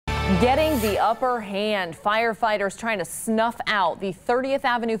Getting the upper hand. Firefighters trying to snuff out the 30th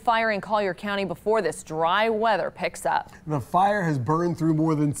Avenue fire in Collier County before this dry weather picks up. The fire has burned through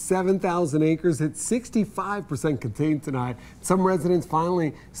more than 7,000 acres. It's 65% contained tonight. Some residents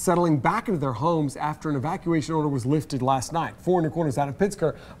finally settling back into their homes after an evacuation order was lifted last night. 4 in the Corner's Adam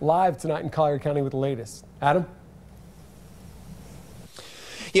Pitsker live tonight in Collier County with the latest. Adam?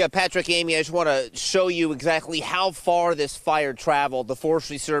 Yeah, Patrick, Amy, I just want to show you exactly how far this fire traveled. The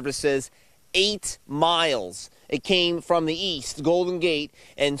Forestry Service says 8 miles. It came from the east, Golden Gate,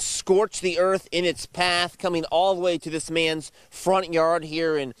 and scorched the earth in its path, coming all the way to this man's front yard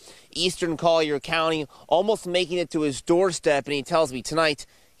here in eastern Collier County, almost making it to his doorstep. And he tells me tonight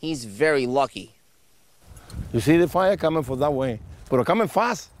he's very lucky. You see the fire coming from that way, but coming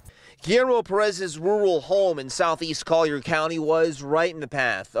fast. Guillermo Perez's rural home in southeast Collier County was right in the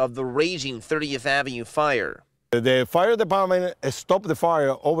path of the raging 30th Avenue fire. The fire department stopped the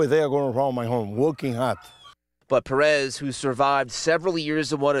fire over there going around my home, working hard. But Perez, who survived several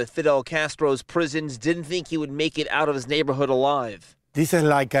years in one of Fidel Castro's prisons, didn't think he would make it out of his neighborhood alive. This is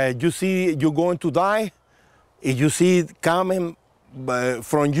like you see you're going to die, and you see it coming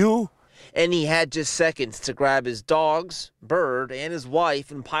from you. And he had just seconds to grab his dogs, Bird, and his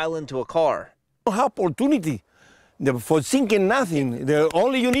wife and pile into a car. No opportunity for thinking nothing.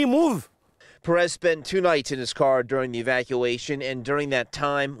 Only you need move. Perez spent 2 nights in his car during the evacuation, and during that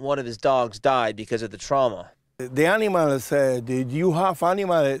time, one of his dogs died because of the trauma. The animals, did you have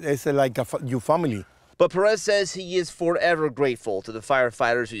animals? It's like your family. But Perez says he is forever grateful to the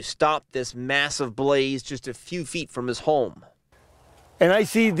firefighters who stopped this massive blaze just a few feet from his home. And I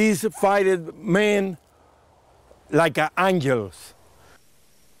see these fighting men like angels.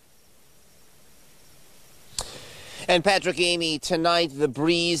 And Patrick, Amy, tonight the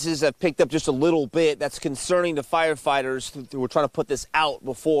breezes have picked up just a little bit. That's concerning to firefighters who are trying to put this out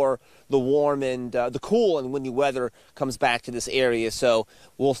before the warm and the cool and windy weather comes back to this area. So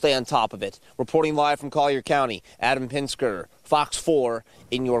we'll stay on top of it. Reporting live from Collier County, Adam Pinsker, Fox 4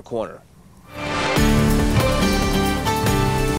 in your corner.